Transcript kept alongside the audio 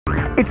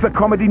It's a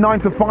comedy 9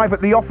 to 5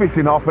 at the office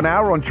in half an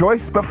hour on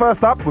Choice, but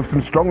first up with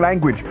some strong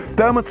language.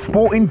 Dermot's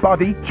sporting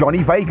buddy,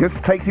 Johnny Vegas,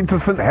 takes him to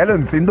St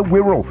Helens in the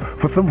Wirral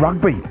for some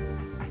rugby.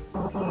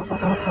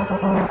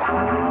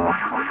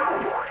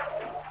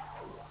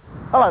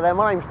 Hello there,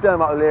 my name's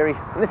Dermot O'Leary,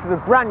 and this is a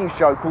brand new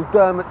show called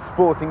Dermot's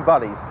Sporting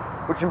Buddies,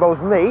 which involves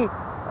me,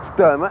 that's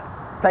Dermot,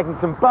 taking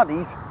some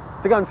buddies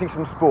to go and see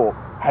some sport,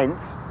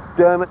 hence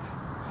Dermot's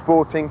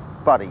Sporting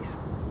Buddies.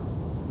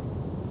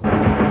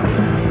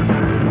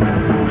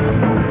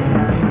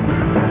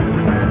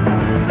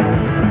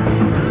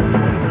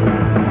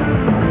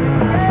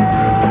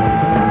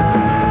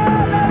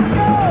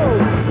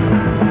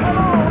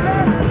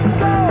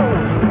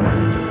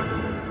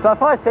 So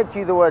if I said to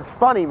you the words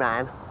funny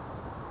man,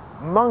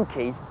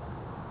 monkey,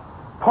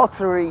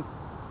 pottery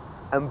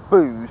and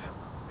booze,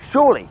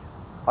 surely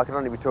I can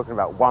only be talking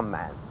about one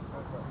man.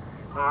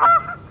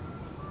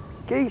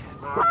 Geese.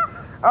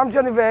 I'm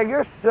Johnny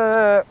Vegas.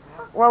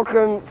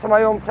 Welcome to my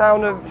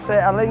hometown of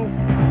St Helens.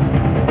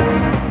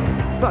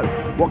 So,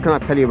 what can I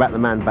tell you about the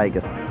man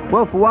Vegas?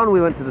 Well, for one, we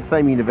went to the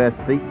same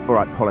university, all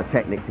right,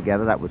 Polytechnic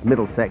together, that was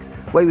Middlesex,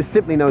 where he was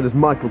simply known as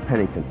Michael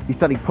Pennington. He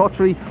studied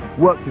pottery,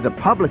 worked as a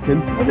publican.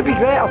 Wouldn't it be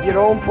great to have your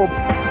own pub?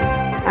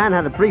 And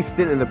had a brief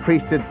stint in the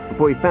priesthood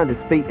before he found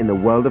his feet in the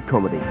world of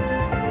comedy.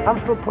 I'm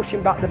still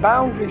pushing back the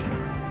boundaries.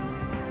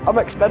 I'm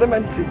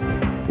experimenting.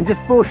 In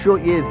just 4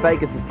 short years,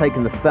 Vegas has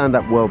taken the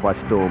stand-up world by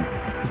storm.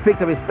 He's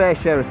picked up his fair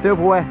share of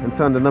silverware and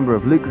signed a number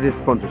of lucrative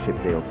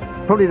sponsorship deals.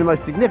 Probably the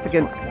most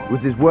significant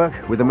was his work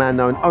with a man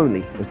known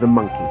only as the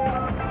Monkey.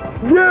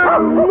 No,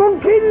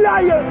 monkey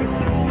liar!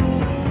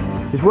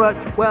 He's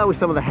worked well with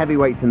some of the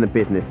heavyweights in the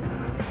business.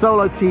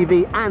 Solo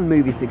TV and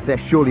movie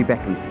success surely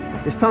beckons.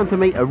 It's time to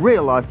meet a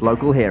real-life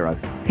local hero.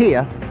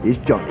 Here is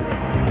Johnny.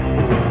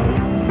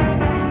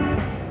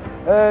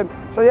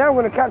 So yeah, I'm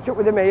going to catch up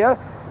with him here.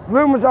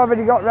 Rumours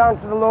already got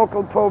round to the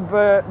local pub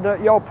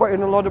that you're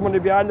putting a lot of money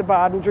behind the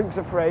bar and drinks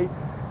are free.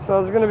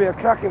 So there's going to be a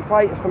cracking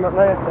fight or something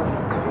later.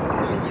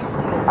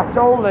 I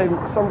told him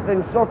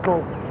something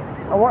subtle.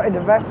 I wanted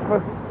a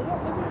Vespa.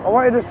 I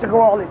wanted us to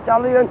go all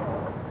Italian.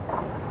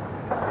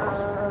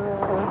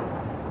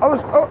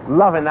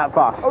 Loving that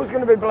bus. I was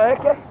going to be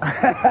Blakey.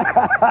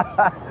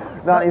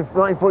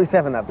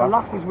 1947, that bus. The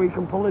lasses we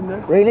can pull in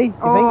this. Really? You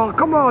think?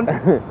 Come on.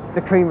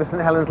 The cream of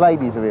St Helens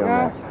ladies will be on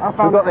there. I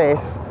found We've got this.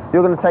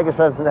 You're going to take us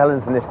around St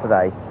Helens in this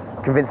today.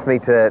 Convince me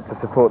to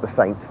support the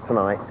Saints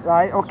tonight.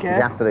 Right, okay.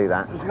 You have to do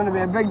that. There's going to be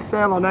a big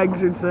sale on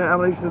eggs in St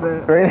Helens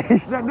today. Really?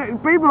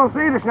 People will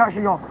see this and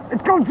actually go,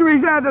 it's gone to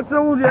his head, I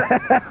told you.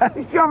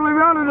 He's travelling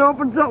around an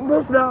open top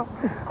bus now.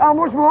 How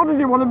much more does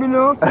he want to be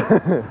noticed?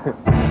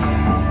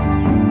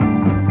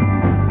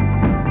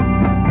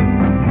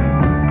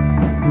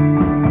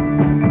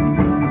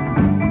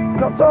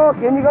 Not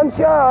talking, you gone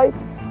shy?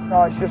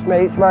 No, it's just me,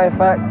 it's my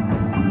effect.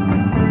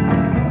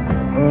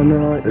 Oh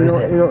no, you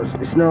know,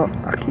 it's not.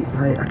 I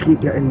keep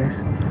getting this.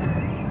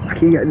 I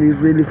keep getting these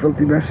really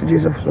filthy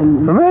messages off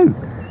some. From who?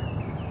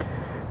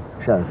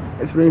 Show.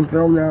 It's being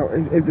filmed now.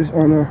 If there's,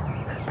 oh no.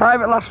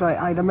 Private last night,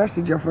 I had a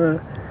message off her.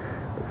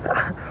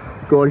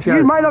 Go on, show.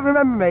 You might not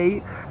remember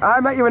me.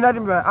 I met you in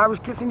Edinburgh. I was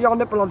kissing your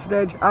nipple on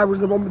stage. I was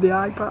the one with the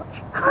eye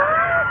patch.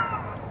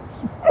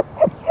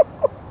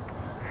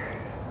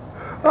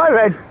 I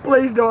read.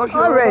 Please don't show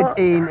I read that.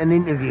 in an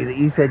interview that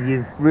you said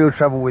you've real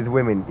trouble with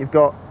women. You've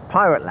got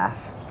Pirate Lass.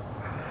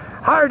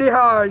 Hardy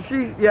hard.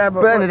 She's but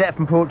Bernadette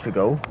from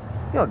Portugal.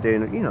 You're not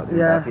doing that for I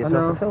know.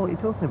 yourself at all. What are you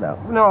talking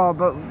about? No,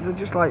 but they're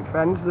just like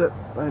friends that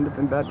I end up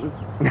in bed with.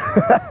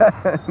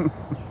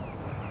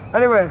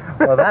 Anyway.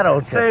 Well, that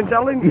old St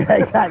Helens. Yeah,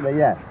 exactly.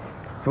 Yeah.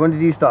 So when did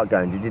you start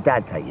going? Did your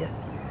dad take you?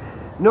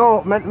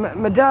 No, my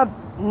dad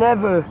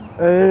never.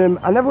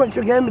 I never went to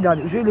a game with Dad.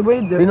 It was really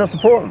weird. Do you not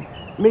support him?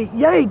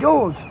 Yeah, he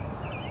does.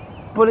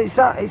 But it's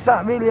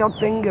that really odd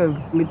thing of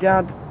my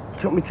dad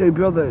took me 2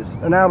 brothers,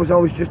 and I was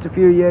always just a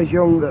few years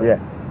younger. Yeah.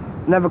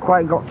 Never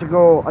quite got to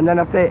go, and then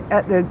I think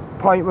at the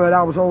point where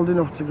I was old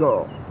enough to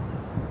go,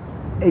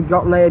 it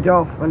got laid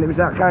off, and it was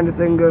that kind of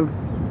thing of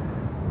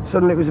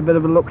suddenly it was a bit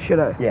of a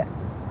luxury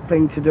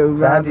thing to do.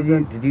 So how did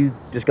you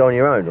just go on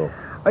your own, or?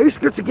 I used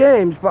to go to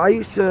games, but I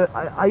used to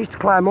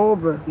climb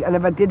over, and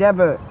if I did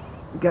ever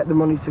get the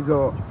money to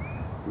go,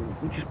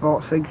 we just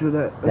bought cigs with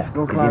it and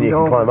still climbed you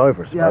over. Can climb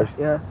over, I suppose.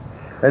 Yeah.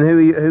 And who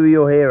are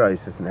your heroes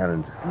for St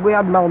Helens? We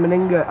had Mal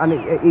Meninga, and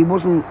he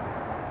wasn't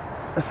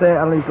a St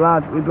Helens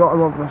lad. We brought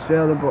him over from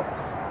Australia, but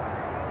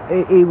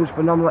he was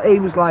phenomenal. He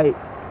was like,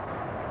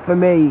 for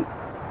me,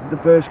 the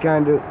first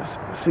kind of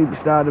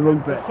superstar of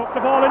rugby. Took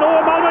the ball in.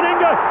 Oh, Mal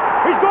Meninga!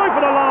 He's going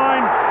for the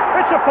line.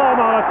 It's a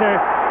formality.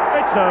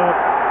 It's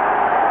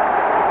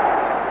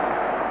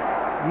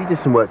You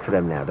do some work for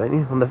them now, don't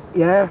you?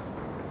 Yeah.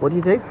 What do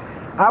you do?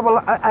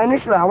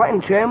 Initially I went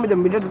and trained with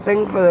them. We did a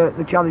thing for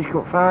the Challenge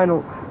Cup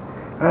final.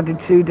 I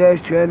did 2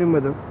 days training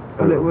with them,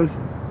 and it was.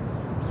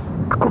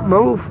 I couldn't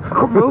move. I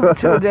couldn't move for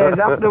 2 days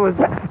afterwards.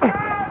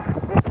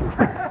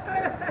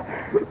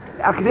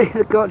 I could hear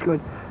the coach going,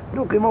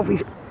 "Look him off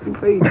his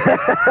feet."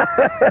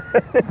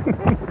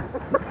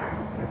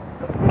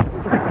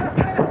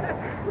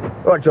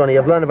 Right, Johnny,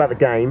 I've learned about the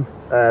game,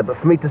 but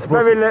for me to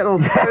support... Very little,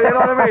 you know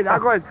what I mean?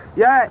 I'm going,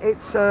 yeah,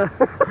 it's...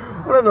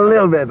 I've learned a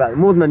little bit about it,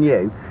 more than I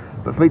knew.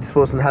 But for me to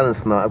support St Helens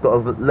tonight, I've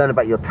got to learn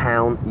about your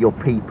town, your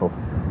people.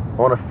 I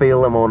want to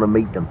feel them, I want to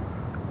meet them.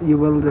 You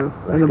will do,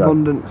 in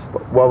abundance.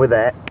 But while we're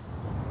there,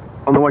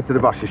 on the way to the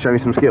bus, you show me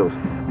some skills.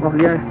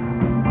 Well, yeah.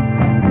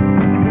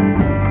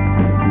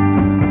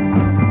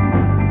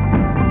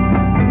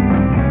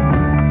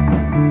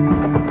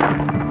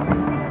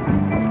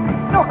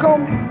 Knock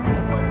on.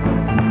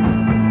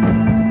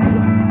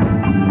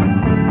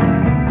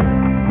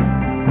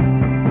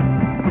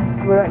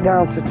 We went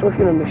down to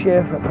Twickenham this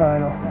year for the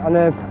final, and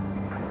Of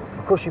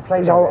course you played.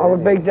 it was our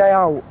big day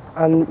out,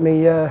 and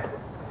me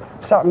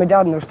sat with my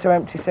dad, and there was 2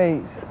 empty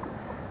seats,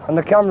 and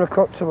the camera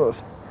cut to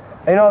us.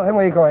 And you know the thing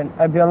where you're going,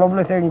 it'd be a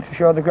lovely thing to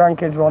show the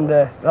grandkids one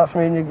day. That's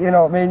me and me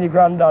and your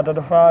granddad at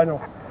the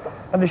final,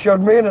 and they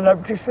showed me in an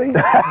empty seat.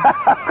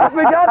 Cut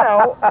my dad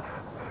out.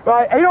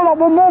 Right, and you know that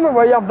one moment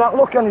where you have that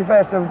look on your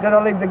face of, did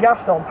I leave the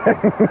gas on?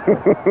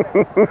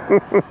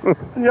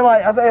 And you're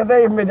like, I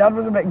think my dad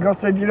was a bit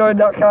gutted, you know, in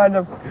that kind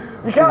of...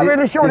 You can't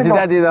really show Did your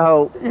dad do the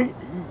whole...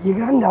 Your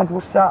granddad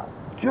was sat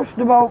just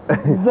about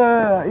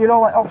there, you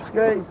know, like off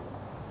screen.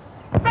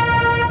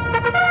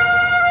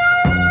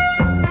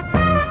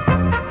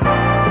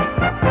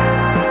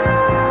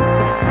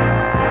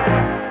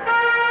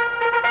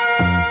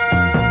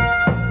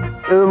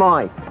 Who am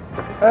I?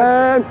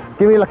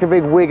 Give me like a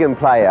big Wigan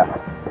player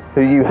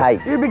who you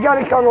hate. You be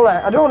Gary Connolly.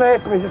 I don't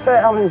hate him, he's a St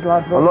Helens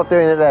lad, but... I'm not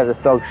doing it there, that's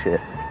dog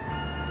shit.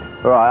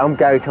 Right, I'm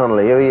Gary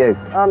Connolly, who are you?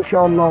 I'm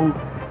Sean Long.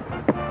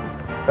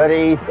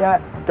 Ready? Yeah.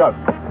 Go.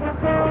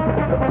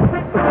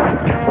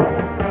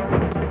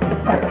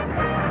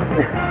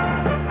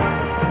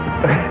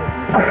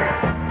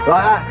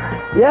 Like that?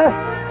 Yeah.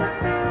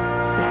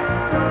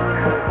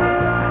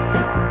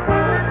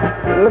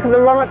 Look at the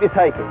run up you're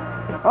taking.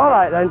 All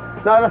right then.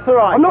 No, that's all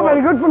right. I'm not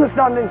very good from the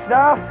standing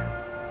start.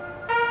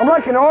 I'm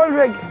like an oil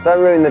rig. Don't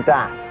ruin the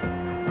dash.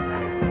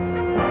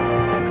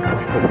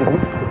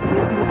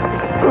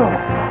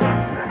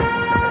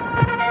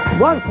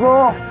 Once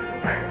more.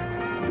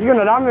 You're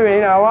gonna hammer me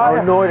now, aren't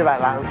I'm you? annoyed about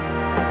that.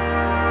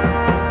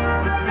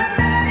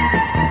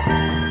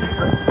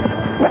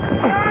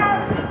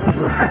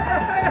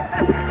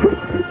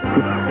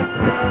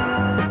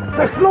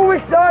 The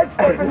slowest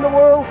sidestep in the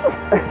world.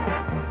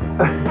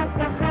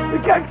 The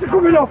kegs are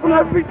coming off and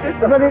everything.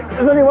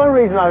 There's only one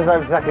reason I was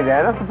overtaking there,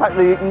 and that's the fact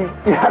that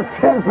you have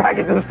 2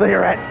 packets of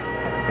cigarettes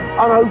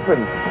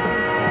unopened.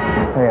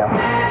 Yeah.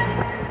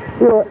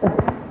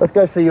 Let's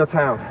go see your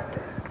town.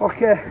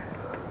 Okay.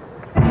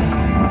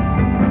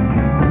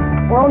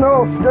 Well,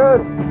 no,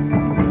 stirred.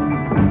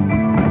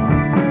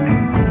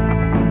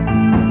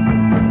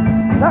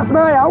 That's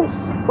my house.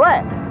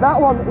 Where? That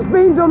one. It's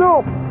been done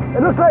up.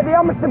 It looks like the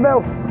amateur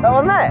bill. That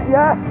one there?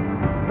 Yeah.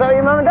 Is that where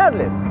your mum and dad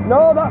live?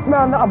 No, that's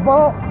mine that I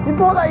bought. You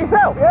bought that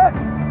yourself? Yeah.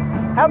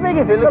 How big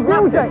is it? It It's a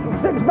looks beauty. massive.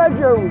 It's 6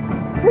 bedrooms.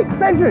 6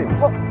 bedrooms?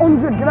 But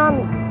 100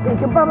 grand in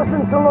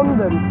comparison to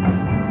London.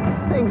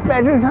 6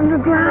 bedrooms,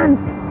 100 grand.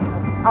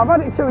 I've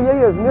had it 2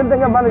 years, and the only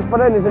thing I've managed to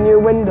put in is a new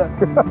window.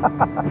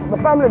 The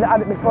family that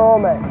had it before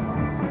me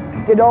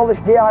did all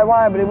this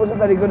DIY, but he wasn't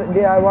very good at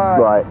DIY.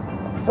 Right.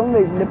 For some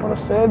reason, they put a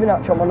serving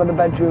hatch on one of the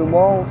bedroom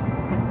walls.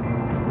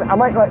 I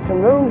might let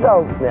some rooms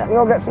out, Yeah. you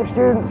know, get some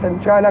students and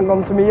try and hang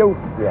on to my youth.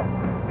 Yeah.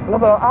 And I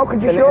thought, how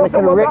could you In show a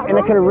someone that kind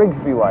of room?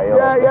 Rigsby way. Or...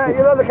 Yeah,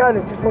 you know the kind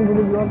of, just wondering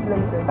if you wanted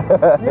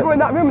anything. You go in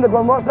that room and they're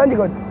going, what's that? And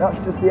you're going,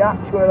 that's just the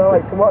hatch where I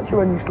like to watch you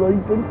when you're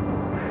sleeping.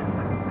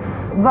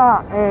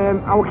 That,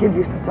 our kids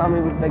used to tell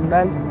me was Big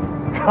Ben.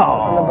 And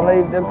I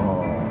believed him.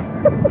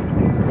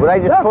 Well, they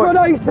just That's put... when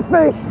I used to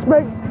fish,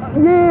 spent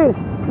years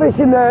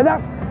fishing there.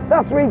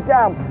 That's Reed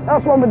Dam.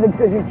 That's one with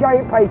there's a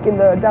giant pike in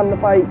there, down the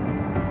pike.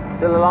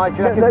 Still alive, do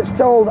you reckon? That's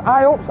told.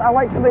 I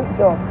like to think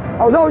so.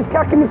 I was always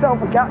kicking myself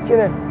for catching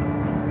it.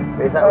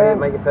 Is that where you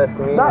make your first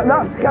communion?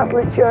 That's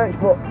Catholic Church,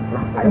 but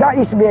that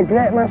used to be a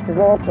great mass to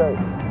go to.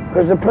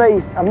 Because the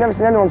priest, I've never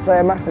seen anyone say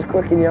a mass as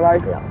quick in your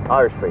life. Yeah.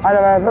 Irish priest. I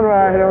don't know.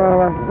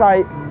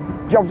 Right,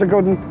 job's a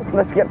good one.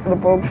 Let's get to the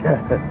pub.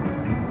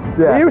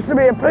 There used to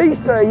be a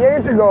priest there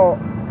years ago,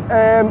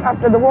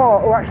 after the war,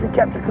 who actually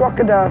kept a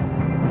crocodile.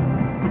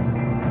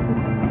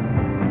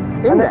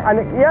 And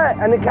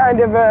it kind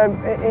of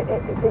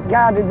it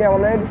guarded the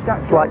old lady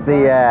statue. It's like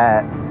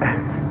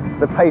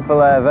the papal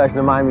version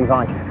of Miami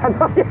Vice.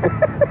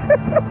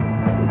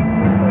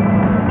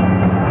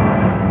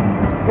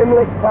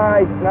 Gimlet's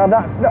pies. Now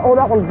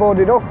that one's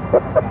boarded up.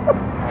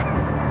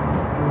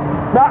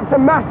 That's a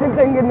massive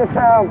thing in the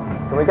town.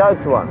 Can we go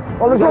to one?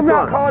 Well, there's one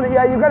round corner.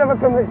 Yeah, you've got to have a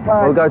Gimlet's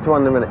pie. We'll go to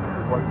one in a minute.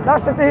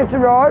 That's the Theatre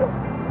Royal.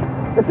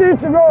 The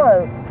Theatre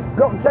Royal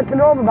got taken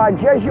over by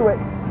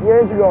Jesuits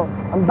years ago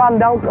and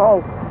banned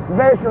alcohol.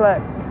 Basically,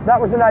 that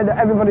was the night that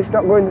everybody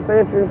stopped going to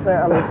theatre in St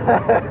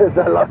Helens.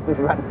 So life was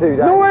about 2 days.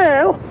 No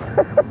ale.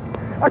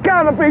 I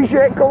can't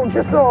appreciate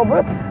culture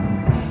sober.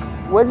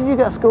 Where did you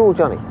get to school,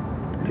 Johnny?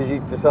 Because you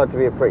decided to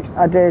be a priest.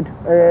 I did,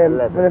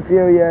 for a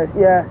few years,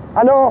 yeah.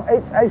 I know,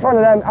 it's one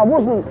of them, I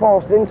wasn't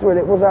forced into it,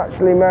 it was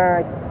actually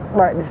my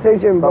right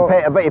decision, but...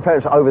 I bet your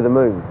parents are over the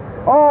moon.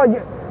 Oh,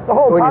 the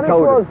whole When you parish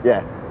told was. them,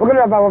 yeah. We're going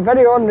to have our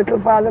very own little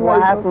father.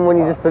 What happened when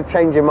you just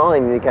changed your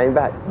mind and you came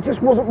back? It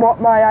just wasn't what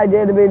my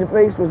idea to be the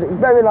priest was. It was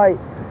very like,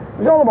 it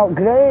was all about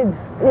grades.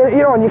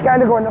 You know, and you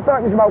kind of go, and I thought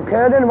it was about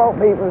caring about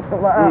people and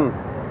stuff like that.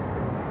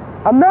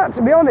 And that,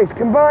 to be honest,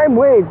 combined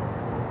with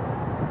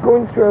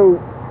going through,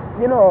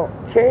 you know,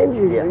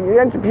 changes. Yeah. You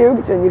enter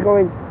puberty and you're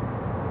going,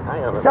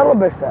 Hang on a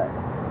celibacy.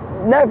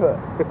 Never.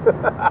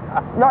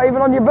 Not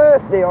even on your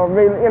birthday or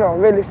really, you know,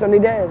 really sunny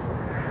days.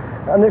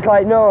 And it's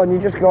like, no, and you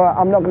just go,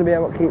 I'm not going to be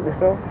able to keep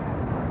this up.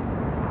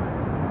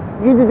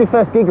 You did your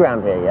first gig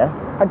around here, yeah?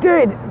 I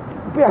did.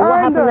 What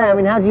happened there? I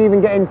mean, how did you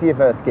even get into your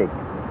first gig?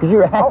 Because you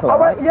were a heckler,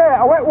 right?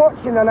 Yeah, I went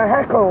watching and I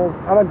heckled,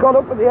 and I got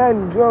up at the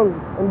end drunk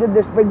and did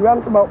this big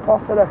rant about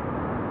pottery.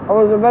 I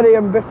was a very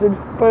embittered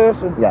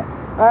person. Yeah.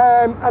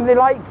 And they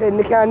liked it, and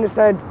they kind of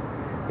said,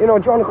 you know,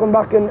 do you want to come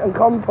back and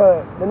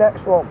compare the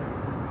next one?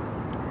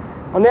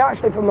 And they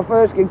actually, for my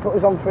first gig, put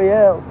us on free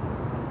ale.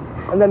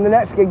 And then the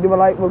next gig, they were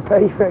like, we'll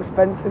pay for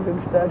expenses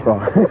instead. Oh.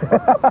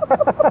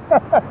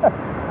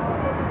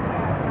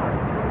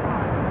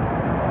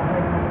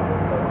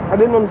 I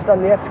didn't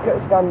understand the etiquette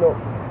of stand-up.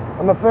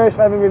 And my first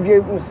ever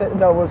review from the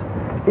Citadel was,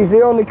 he's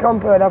the only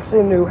compere I've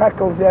seen who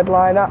heckles the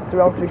headline act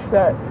throughout his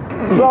set.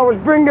 So I was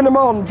bringing them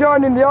on,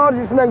 joining the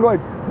audience and then going,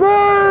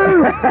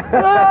 boo!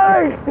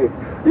 Hey!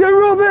 You're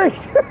rubbish!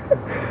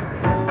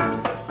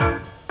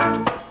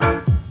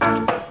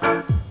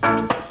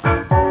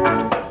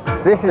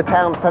 This is the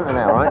town centre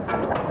now, right?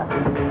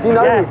 Do you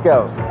know these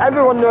girls?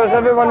 Everyone knows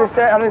everyone is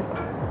set, and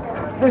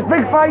there's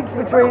big fights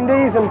between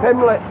these and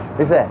Pimlets.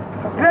 Is there?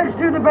 Greg's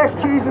do the best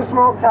cheese and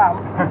smoked ham.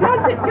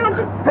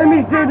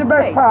 Pimmy's do the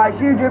best pies,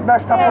 you do the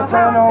best apple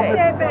turnovers.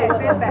 Steak bake.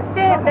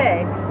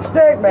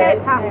 Steak bake.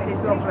 Steak pasty is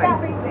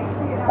lovely.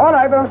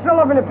 Alright, but I'm still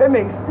having a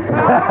Pimmy's.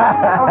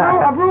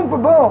 I've room for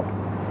both.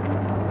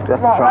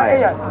 Just Right, try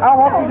here. it. How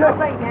hot is it? Are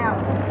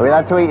we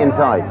allowed to eat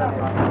inside?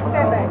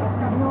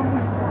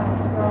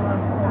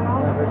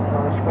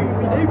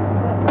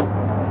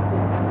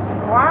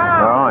 Wow.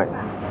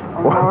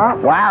 All right.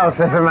 Wow,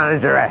 says the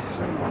manageress.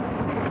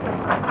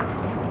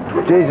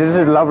 Jesus, this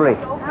is lovely.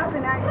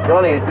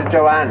 Johnny, it's to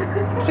Joanne.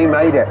 She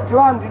made it.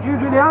 Joanne, did you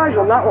do the eyes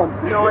on that one?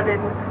 No, I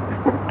didn't.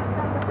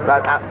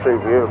 That's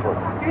absolutely beautiful.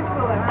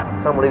 Beautiful,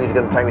 isn't Can't believe he's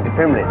going to take me to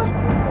Pimlets.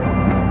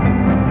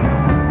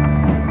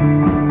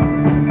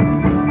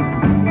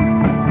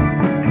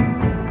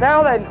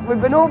 Now then,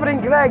 we've been over in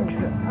Greg's,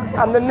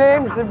 and the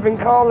names they've been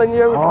calling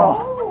you as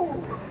well.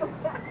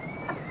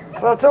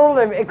 So I told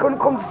him he couldn't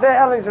come to St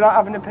Helens without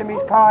having a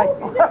Pimmy's pie.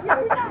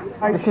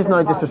 This is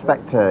no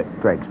disrespect to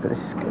Greg's, but this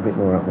is a bit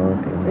more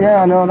upmarket.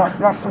 Yeah, I know, that's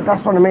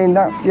what I mean.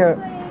 That's your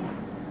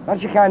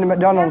kind of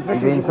McDonald's.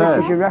 This is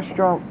your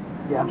restaurant.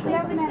 Yeah.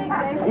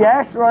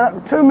 Yes,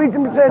 well, 2 meat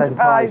and potato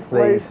pies,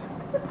 please.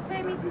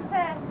 2 meat and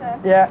potato.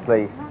 Yeah.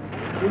 Please.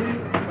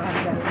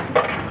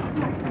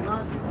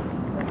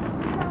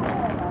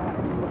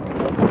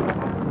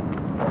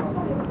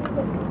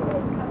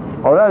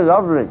 Oh, they're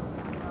lovely.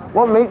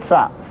 What meat's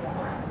that?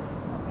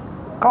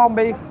 Corned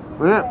beef.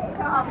 Yeah.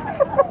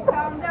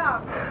 Calm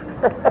down.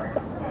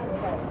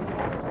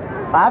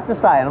 I have to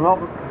say, and I'm not,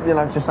 you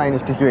know, just saying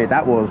this because you're here,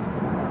 that was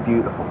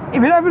beautiful.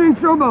 If you're ever in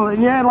trouble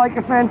and you're like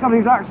a St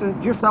Helens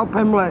accent, just out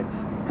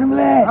Pimlets.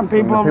 Pimlets! And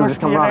people will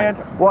just rush to your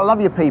head. Well, I love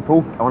your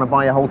people. I want to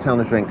buy your whole town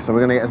a drink, so we're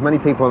going to get as many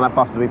people on that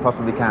bus as we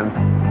possibly can.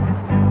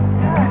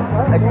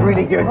 It's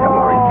really good, come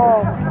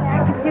on.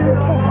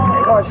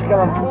 Gosh,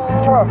 come on.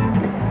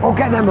 Oh,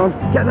 get them on.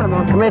 Get them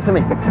on. Come here to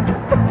me.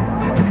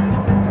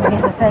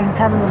 It's the same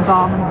Helens and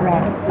Barn and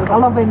bread. I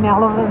love him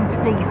to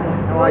pieces.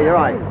 Oh, you're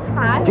right.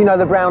 Hi. Do you know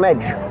the brown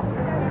edge?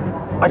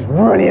 That's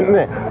brilliant,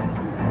 isn't it?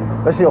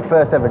 This is your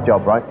first ever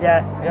job, right?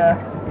 Yeah, yeah.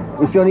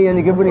 Was Johnny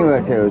any good when he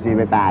worked here, or was he a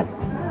bit bad?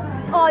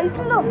 Oh, he's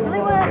lovely,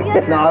 weren't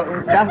you? No,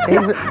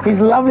 his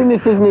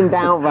loveliness isn't in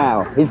doubt,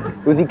 Val.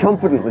 Was he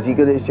competent? Was he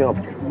good at his job?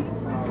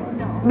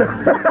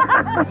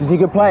 Was he a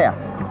good player?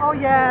 Oh,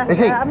 yeah. Is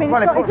he? Yeah. I mean, he's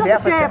got the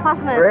shape,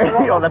 hasn't he?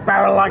 Really? Or the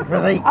barrel-like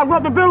physique? I've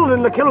got the build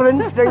and the killer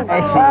instinct.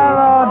 There she is.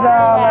 Hello,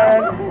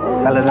 darling.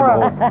 Hello,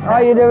 Dermot. How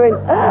you doing?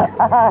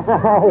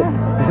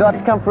 Would you like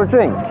to come for a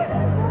drink? I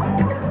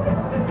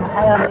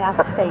only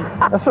have tea.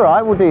 That's all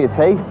right, we'll do your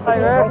tea.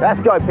 Yes.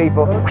 Let's go,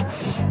 people.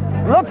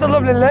 Lots of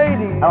lovely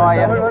ladies. How are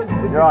you?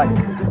 You're right.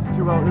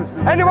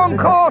 Anyone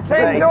caught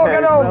in, don't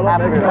get home.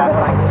 Have a good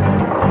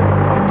one.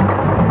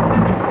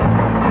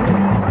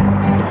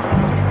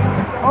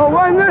 Oh,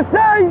 when the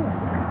Saints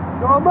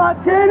go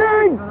marching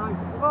in.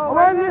 Oh,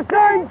 when the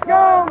Saints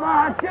go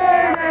marching in.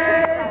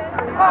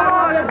 I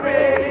want to be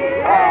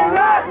in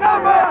that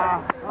number.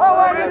 Oh,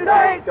 when the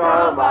Saints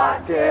go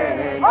marching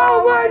in.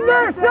 Oh, when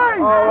the Saints.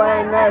 Oh,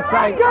 when the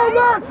Saints go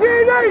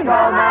marching in.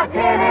 go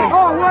marching in.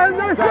 Oh, when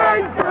the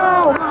Saints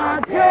go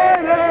marching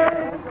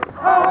in.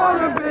 I want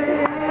to be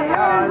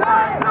in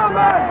that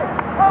number.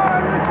 Oh,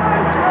 when the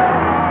Saints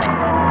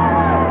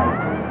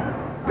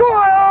go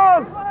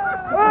on!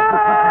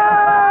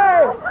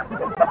 Hey!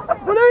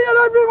 Brilliant,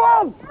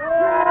 everyone!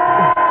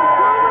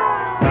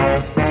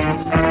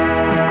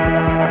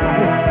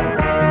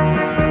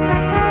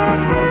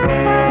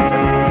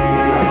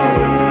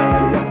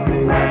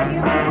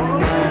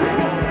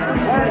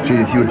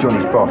 Judith, you were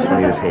Johnny's boss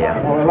when he was here.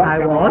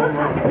 I was.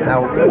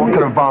 Now, what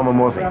kind of barman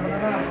was he?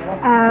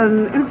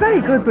 It was very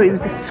good, but he was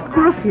the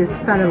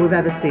scruffiest fellow we've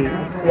ever seen.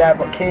 Yeah,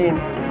 but keen.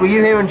 Were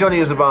you here when Johnny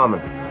was a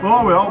barman?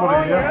 Oh, we all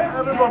were here, yeah.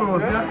 Everybody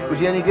was, yeah. Was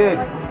he any good?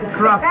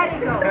 Crap.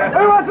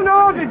 Who hasn't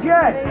ordered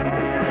yet?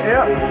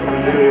 Yeah.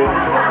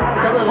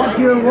 What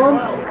do you want?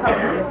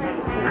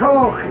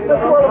 Coke.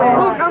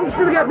 Look, I'm just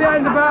going to get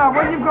behind the bar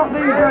when you've got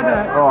these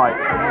ready. All right.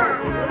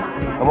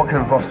 And what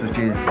kind of boss was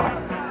Judith?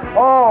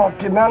 Oh,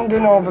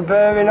 demanding,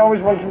 overbearing,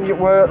 always wanting you to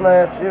work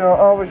late, you know,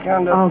 always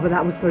kind of... Oh, but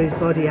that was for his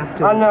body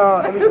afterwards. I know,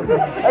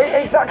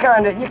 it's that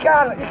kind of... You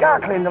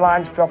can't clean the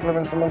lines properly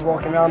when someone's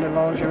walking around in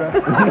lingerie. It's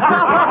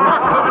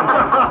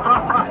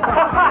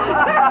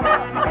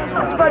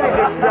very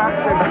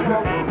distracting.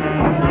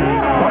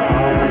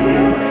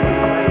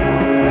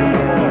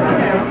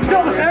 It's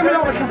not the same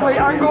without the complete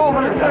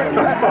hangover, is it?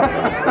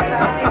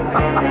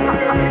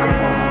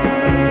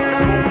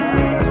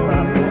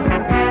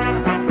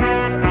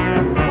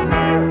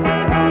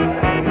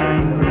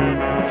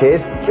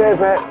 Cheers. Cheers,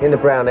 mate. In the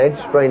Brown Edge,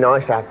 very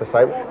nice, I have to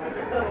say.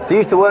 So you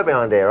used to work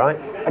behind here, right?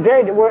 I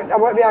did. I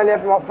worked behind there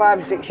for about 5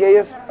 or 6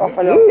 years, off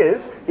and on. Years?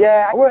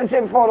 Yeah, I worked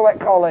here before I went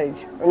to college,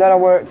 and then I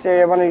worked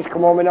here when I used to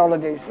come home in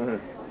holidays.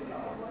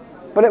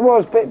 But it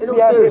was... In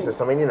all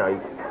seriousness, I mean, you know,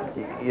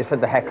 you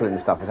said the heckling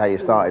stuff is how you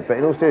started, but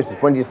in all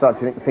seriousness, when did you start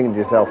thinking to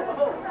yourself,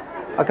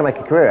 I can make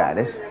a career out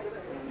of this?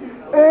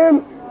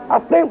 I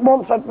think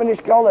once I'd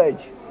finished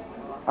college,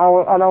 I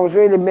was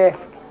really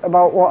miffed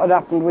about what had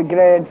happened with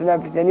grades and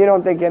everything. You know,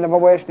 I'm thinking, have I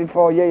wasted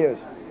 4 years?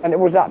 And it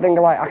was that thing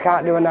of like, I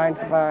can't do a 9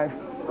 to 5.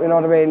 You know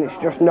what I mean? It's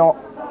just not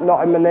in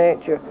my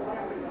nature.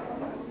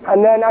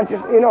 And then I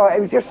just, you know, it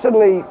was just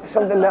suddenly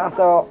something that I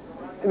thought,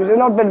 it was an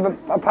odd bit of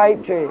a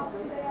pipe dream.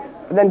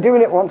 But then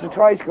doing it once or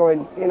twice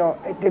going, you know,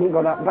 it didn't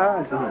go that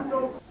bad.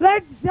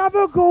 Let's have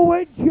a go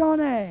with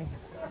Johnny.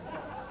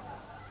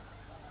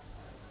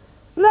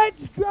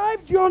 Let's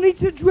drive Johnny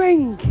to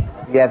drink.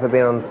 You ever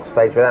been on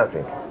stage without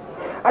drinking?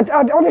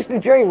 I'd honestly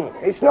drink.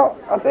 It's not,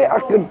 I think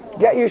I could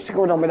get used to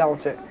going on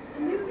without it.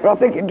 But I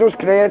think it does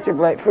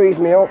creatively, it frees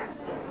me up.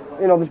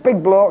 You know, there's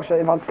big blokes that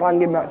they've had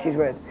slanging matches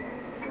with.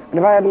 And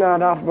if I hadn't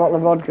had half a bottle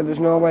of vodka, there's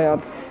no way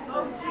I'd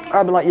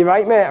be like, you're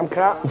right, mate, I'm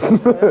crap.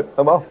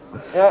 I'm off.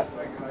 Yeah.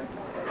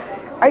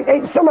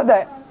 It's something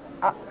that,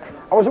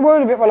 I was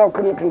aware of it when I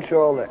couldn't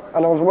control it.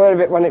 And I was aware of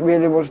it when it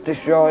really was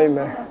destroying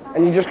me.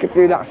 And you just could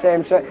do that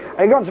same set. And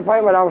it got to the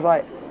point where I was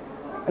like,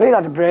 I think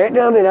I had a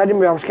breakdown in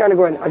Edinburgh. I was kind of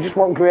going, I just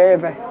want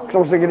gravy. Because I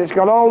was thinking, it's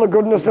got all the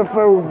goodness of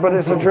food, but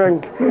it's a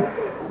drink.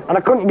 And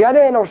I couldn't get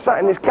it, and I was sat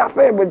in this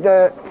cafe with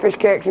the fish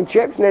cakes and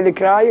chips, nearly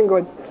crying,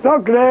 going, it's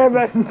not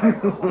gravy.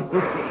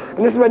 And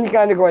this is when you're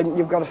kind of going,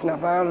 you've got to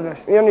snap out of this.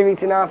 You're only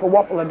eating half a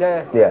waffle a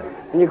day. Yeah.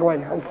 And you're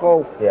going, I'm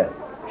full. Yeah.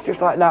 It's just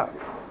like that.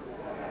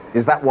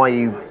 Is that why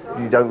you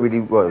don't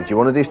really, well, do you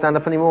want to do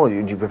stand-up anymore, or do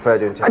you prefer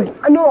doing telly?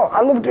 I know, I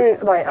love doing,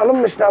 like, I love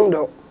my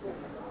stand-up,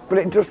 but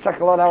it does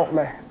take a lot out of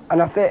me.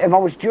 And I think if I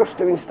was just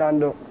doing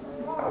stand-up,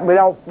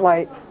 without,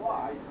 like,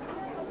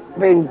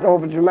 being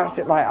over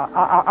dramatic, like,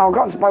 I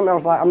got to the point where I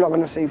was like, I'm not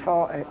going to see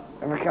 40 if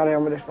I carry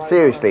on with this.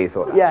 Seriously, you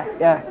thought that? Yeah,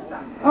 yeah.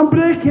 I'm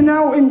breaking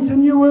out into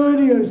new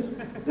areas.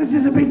 This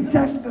is a big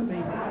test for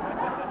me.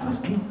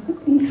 Just keep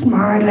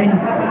smiling.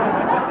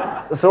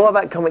 So what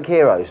about comic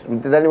heroes?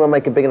 Did anyone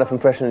make a big enough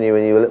impression on you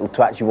when you were little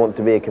to actually want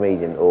to be a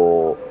comedian,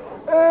 or...?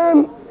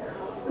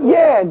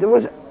 Yeah, there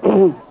was...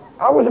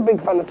 I was a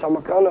big fan of Tom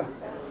O'Connor.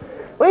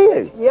 Were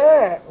you?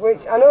 Yeah,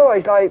 which I know,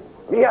 he's like,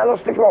 you get a little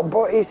stick about,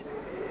 but he's...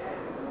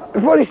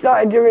 Before he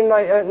started doing,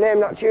 like, Name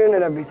That Tune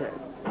and everything,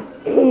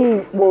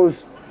 he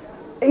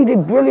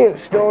did brilliant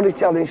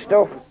storytelling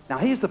stuff. Now,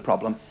 here's the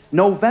problem.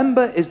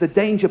 November is the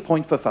danger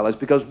point for fellas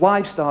because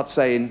wives start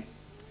saying,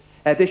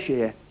 this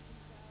year,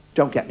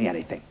 don't get me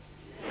anything.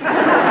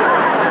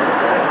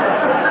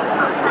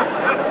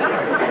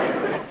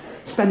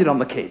 Spend it on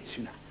the kids,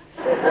 you know.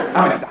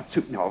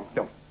 No,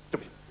 don't.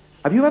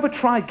 Have you ever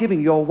tried giving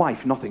your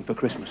wife nothing for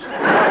Christmas?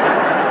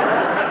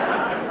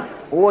 Well,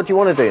 what do you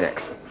want to do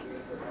next?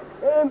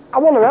 I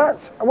want to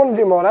act. I want to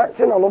do more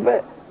acting. I love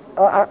it.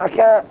 I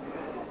can't...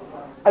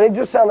 And it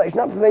does sound like it's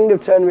not the thing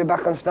that turned me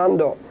back on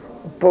stand-up,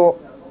 but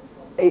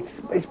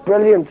it's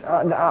brilliant.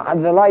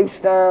 The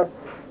lifestyle,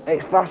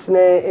 it's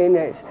fascinating. Do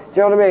you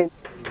know what I mean?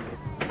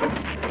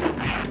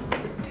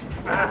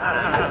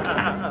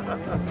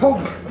 Oh,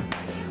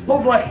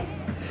 lovely.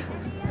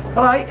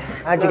 All right.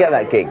 How'd you get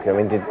that gig? I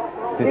mean, did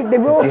they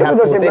wrote you have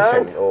it with us in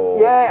audition, mind.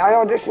 or...? Yeah, I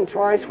auditioned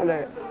twice for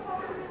it.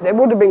 It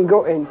would have been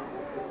gutting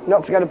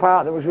not to get a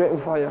part that was written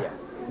for you.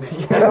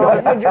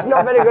 Yeah. You're just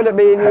not very good at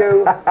being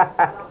you.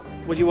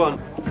 What do you want?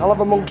 I'll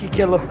have a monkey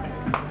killer.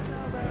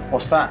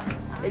 What's that?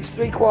 It's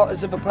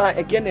 3/4 of a pint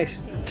of Guinness,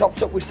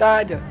 topped up with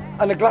cider,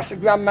 and a glass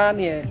of Grand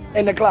Marnier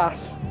in a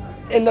glass,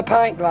 in the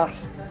pint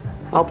glass.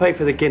 I'll pay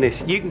for the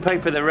Guinness. You can pay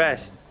for the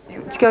rest.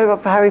 Did you go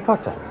up for Harry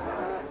Potter?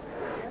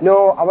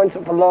 No, I went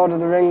up for Lord of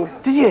the Rings.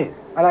 Did you?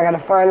 And I got a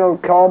final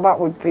callback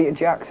with Peter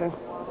Jackson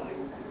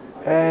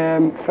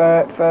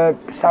for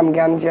Sam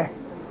Ganja.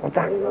 Well,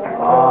 that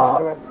close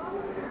to it.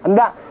 And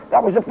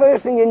that was the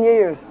first thing in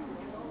years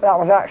that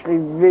was actually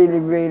really,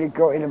 really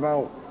gutted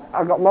about.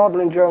 I got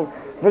maudlin drunk,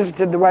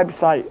 visited the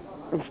website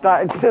and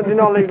started sending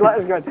all these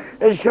letters going,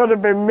 it should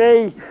have been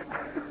me.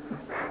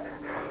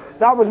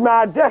 That was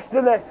my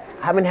destiny.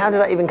 I mean, how did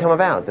that even come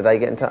about? Did they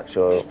get in touch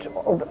or? Just,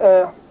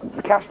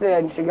 the casting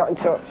agency got in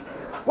touch.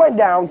 Went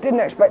down, didn't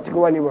expect to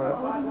go anywhere.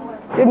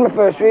 Did my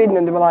first reading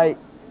and they were like,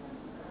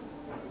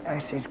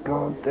 this is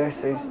good, this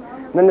is...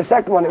 And then the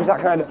second one, it was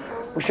that kind of,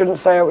 we shouldn't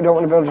say it, we don't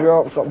want to build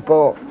your hopes up,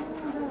 but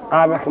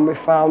I reckon we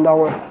found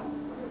our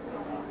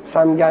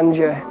Sam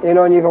Ganja, you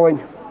know, and you're going...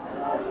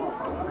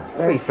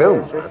 3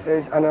 films? This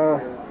is, I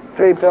know,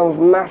 3 films,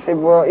 massive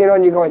work, you know,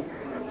 and you're going,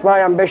 it's my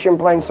ambition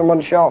playing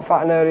someone short,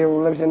 fat and hairy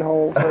who lives in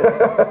Hull. So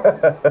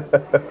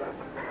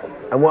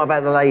And what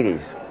about the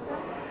ladies?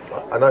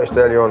 I noticed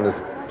earlier on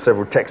there's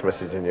several text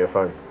messages in your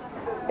phone.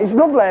 It's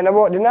lovely and I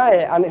won't deny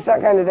it, and it's that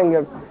kind of thing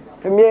of,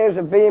 from years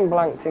of being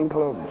blanked in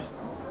clubs,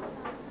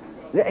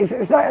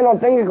 it's like an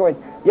odd thing of going,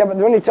 yeah, but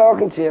they're only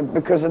talking to you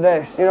because of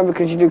this, you know,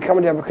 because you do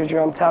comedy or because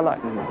you're on telly.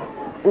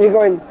 And you're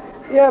going,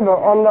 yeah, but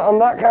on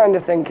that kind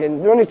of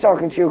thinking, they're only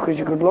talking to you because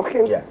you're good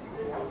looking. Yeah.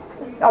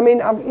 I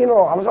mean, you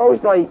know, I was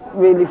always like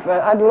really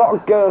I had a lot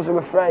of girls who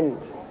were friends,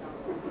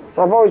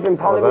 so I've always been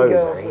pally with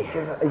girls, which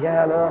is,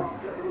 yeah, I know.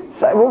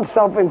 So it was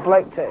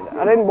self-inflicted.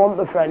 I didn't want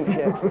the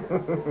friendship.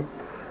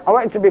 I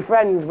wanted to be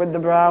friends with the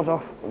bras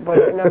off, but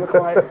it never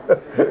quite.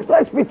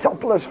 Let's be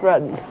topless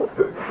friends.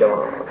 Come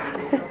on.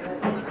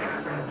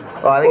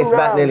 Well, I think it's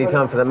about nearly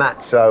time for the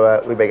match,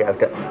 so we better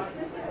get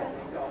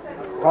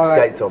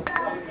skates on.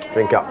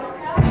 Drink up.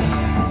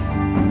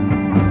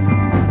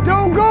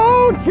 Don't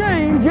go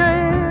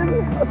changing.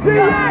 See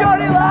you,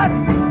 Johnny lad.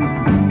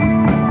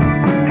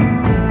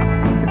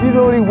 Have you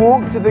already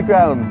walked to the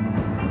ground?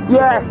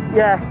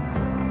 Yeah.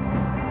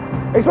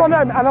 It's one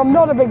of them, and I'm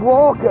not a big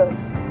walker.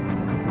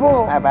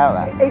 But how about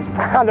that? It's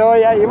bad, oh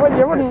yeah, you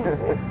wouldn't.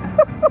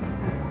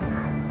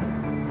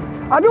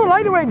 I don't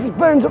like the way it just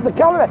burns up the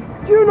calorie.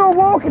 Do you know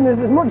walking is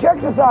as much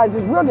exercise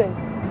as running?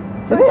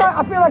 So it's like,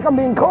 I feel like I'm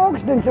being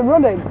coaxed into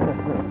running.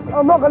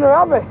 I'm not going to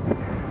have it.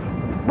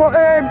 But,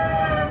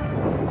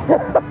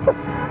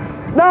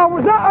 now,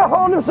 was that a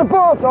horn of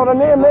support or a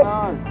near miss?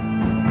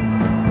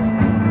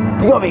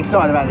 You got to be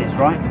excited about this,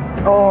 right?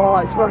 Oh,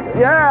 it's fucking,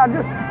 yeah, I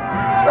just...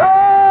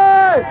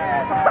 Hey!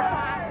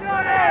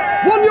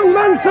 One young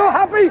man so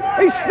happy,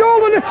 he's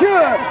stolen a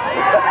chair!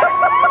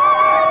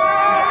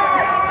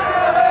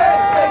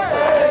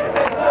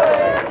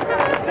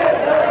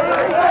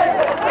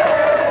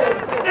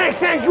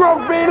 This is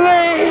rugby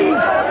league!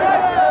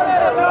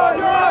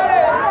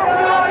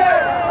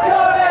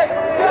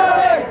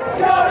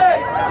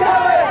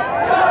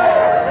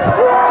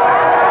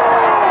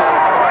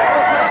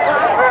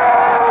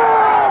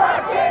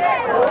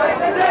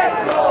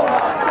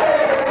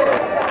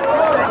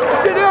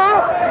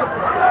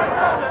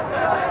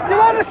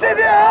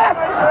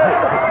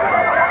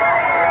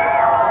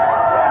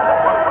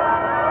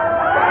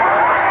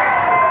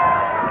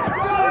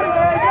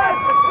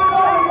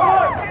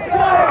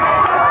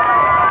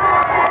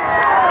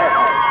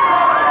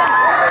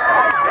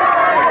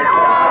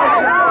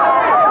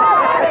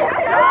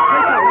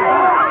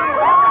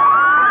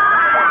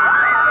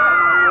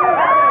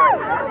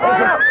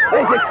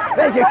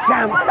 There's a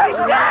champ. It's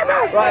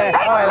Dermot! Right,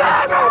 all right,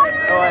 lads.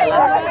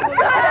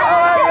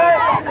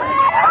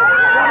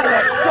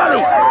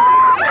 Johnny!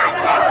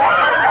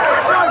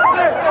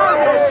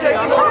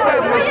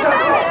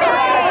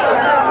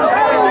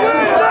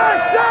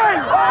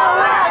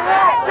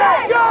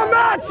 Go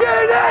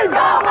marching in!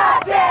 Go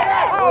marching in!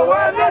 Oh,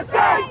 when the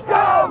Saints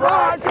go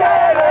marching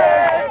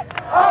in!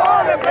 I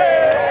want to be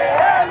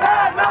in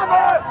that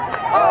number!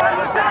 Oh, when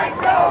the Saints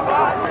go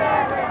marching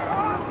in!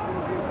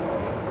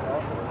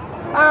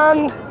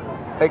 And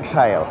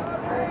exhale.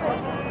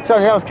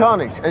 Johnny, that was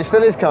carnage, and it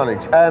still is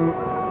carnage.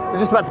 We're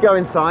just about to go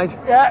inside.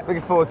 Yeah.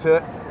 Looking forward to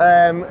it.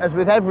 As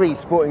with every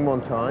sporting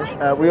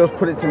montage, we always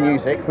put it to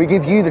music. We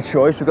give you the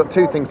choice. We've got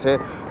 2 things here.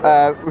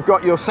 We've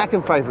got your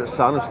second favourite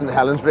son of St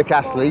Helens, Rick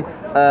Astley,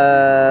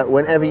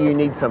 Whenever You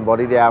Need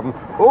Somebody, the album.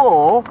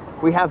 Or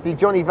we have the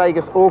Johnny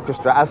Vegas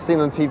Orchestra, as seen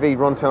on TV,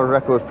 Rontel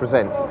Records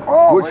presents.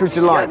 Oh, which would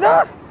you like?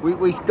 That?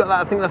 We got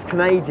that. I think that's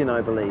Canadian,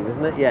 I believe,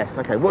 isn't it? Yes.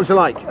 Okay. What would you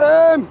like?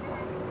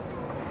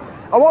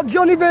 I want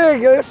Johnny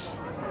Vegas,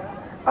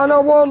 and I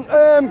want,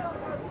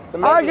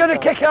 I get a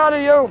kick out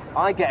of you.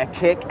 I get a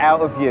kick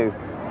out of you.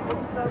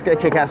 Let's get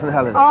a kick out of St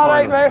Helens. All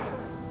right, mate.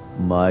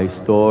 My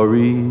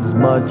story's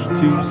much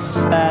too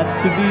sad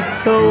to be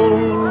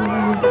told,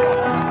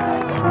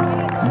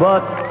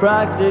 but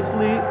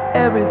practically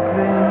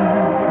everything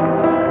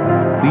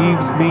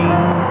leaves me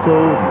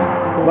told.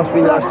 Must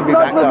be nice to be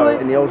back though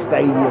in the old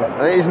stadium.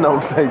 And it is an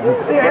old stadium.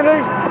 Yeah, it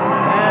is.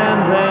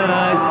 And then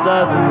I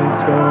suddenly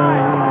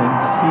turn and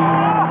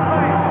see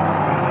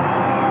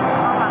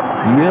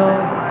your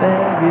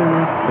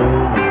fabulous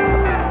face.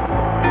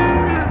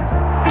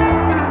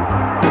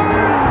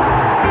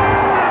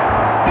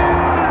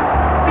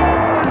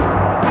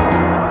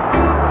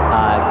 I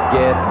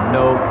get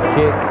no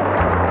kick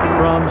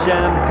from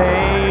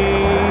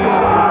champagne.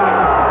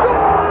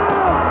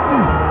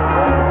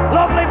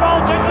 Lovely ball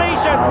to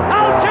action.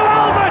 Out to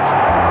Albert.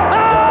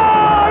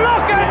 Oh,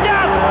 look at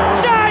that.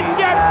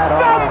 Sidestep.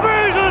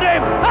 Bamboozled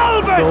him.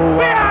 Albert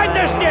behind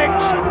the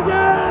sticks.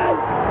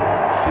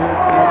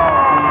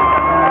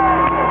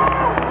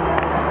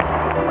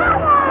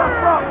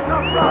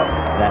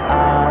 That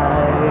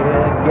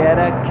I get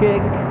a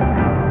kick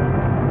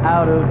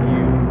out of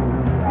you.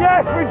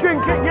 Yes, we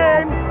drink at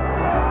games.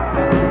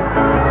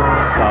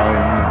 Some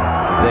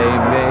they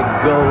may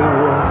go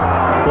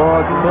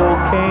for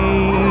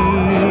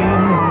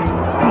cocaine.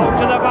 Out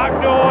to the back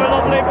door,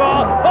 lovely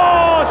ball.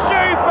 Oh,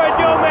 super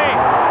dummy.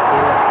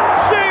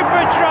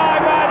 Super try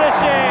by the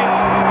sea.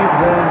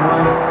 Even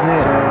one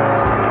sniff,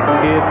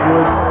 it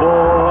would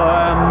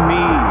bore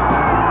me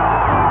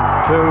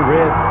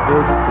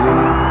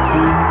terrifically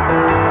too.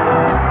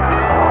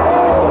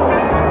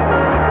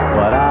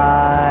 But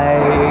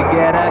I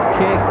get a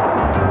kick.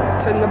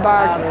 It's in the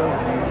bag.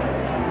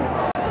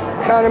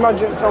 Can't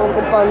imagine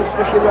Salford fans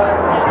sticking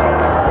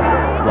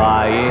around.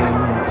 Flying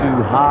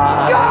too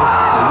high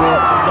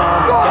with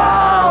some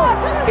gal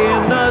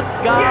in the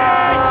sky.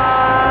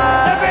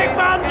 Yes! The big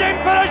man's in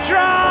for a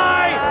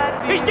try.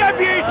 His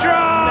debut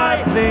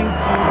try. Nothing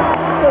to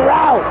They're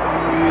out.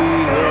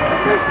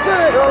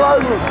 All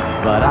over.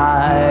 But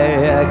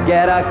I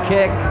get a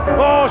kick.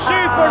 Oh,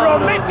 super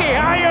run. Mickey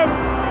Hyam.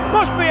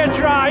 Must be a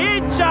try.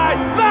 Inside.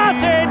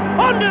 Martin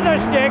under the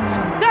sticks.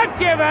 Don't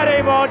give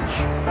any much.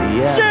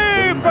 Yeah.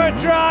 Super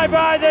try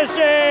by the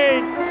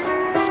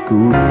Saints.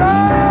 Scoop.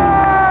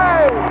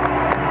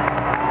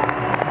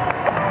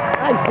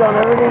 Thanks, John. I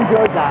really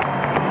enjoyed that.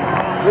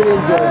 Really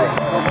enjoyed it.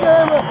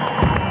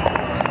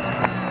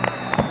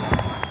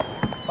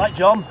 Right,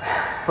 John,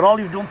 for all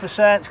you've done for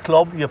Saints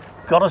Club, you've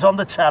got us on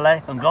the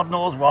telly and God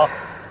knows what.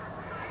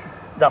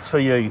 That's for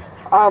you.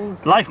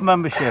 Life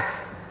membership.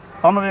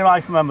 Honorary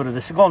life member of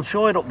this. Go on,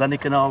 show it up, then you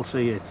can all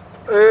see it.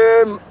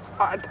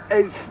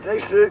 It's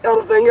the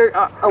other thing.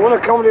 I won a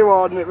comedy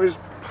award, and it was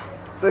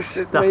this.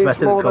 That's means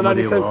better more than than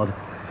comedy anything. award.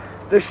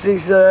 This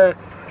is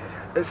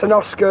it's an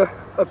Oscar,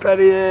 a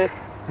Perrier,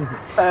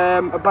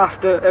 a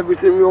BAFTA,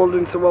 everything rolled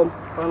into one,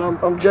 and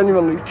I'm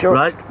genuinely chuffed.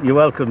 Right, you're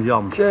welcome,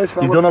 John. Cheers,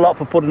 fella. You've done a lot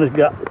for putting us.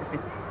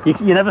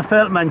 You never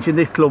fail to mention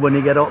this club when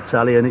you get up,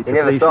 Sally, and it's He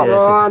never appreciated. stops.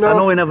 Oh, I I know.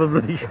 know he never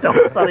bloody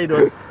stops. That he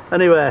does.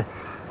 Anyway.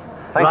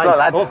 Thanks right, a lot,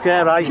 lads. Okay,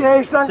 right.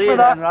 Cheers, thanks See for you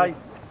that. then, right.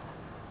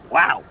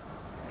 Wow.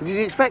 Did you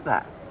expect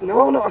that?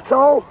 No, not at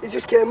all. It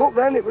just came up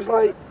then. It was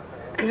like,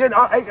 because it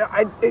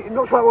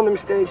looks like one of them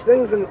stage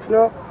things, and it's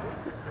not.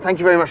 Thank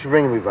you very much for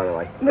bringing me, by the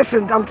way.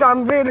 Listen,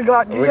 I'm really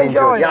glad. Did you Really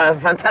enjoy enjoyed it? Yeah, I had a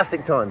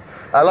fantastic time.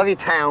 I love your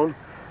town.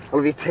 I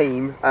love your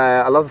team.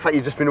 I love the fact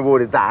you've just been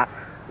awarded that.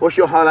 What's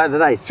your highlight of the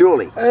day?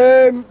 Surely.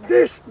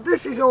 This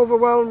is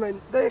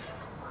overwhelming. It's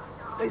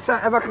like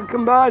if I could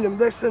combine them,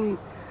 this and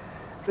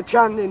the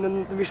chanting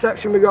and the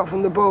reception we got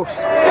from the bus.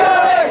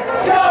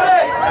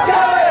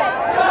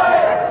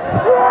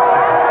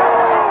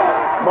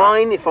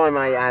 Mine, if I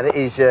may add,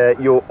 is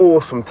your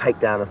awesome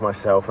takedown of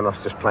myself and us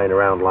just playing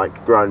around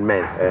like grown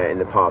men in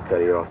the park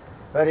earlier on.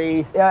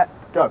 Ready? Yeah.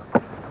 Go.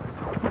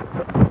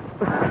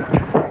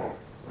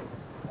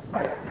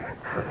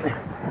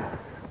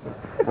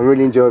 I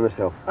really enjoyed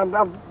myself. I'm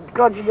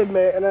glad you did,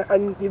 mate,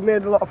 and you've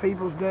made a lot of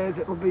people's days.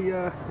 It'll be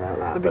they'll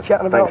be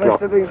chatting about Thanks a this lot.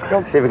 for things to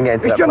come. See if we can get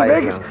into It's that Johnny play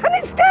Vegas, again. and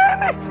it's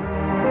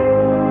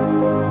Dermot.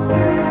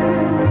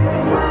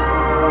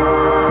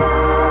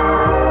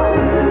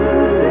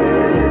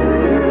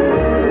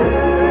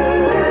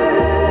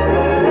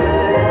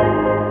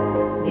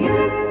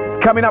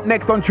 Coming up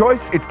next on Choice,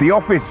 it's The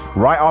Office,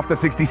 right after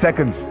 60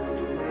 seconds.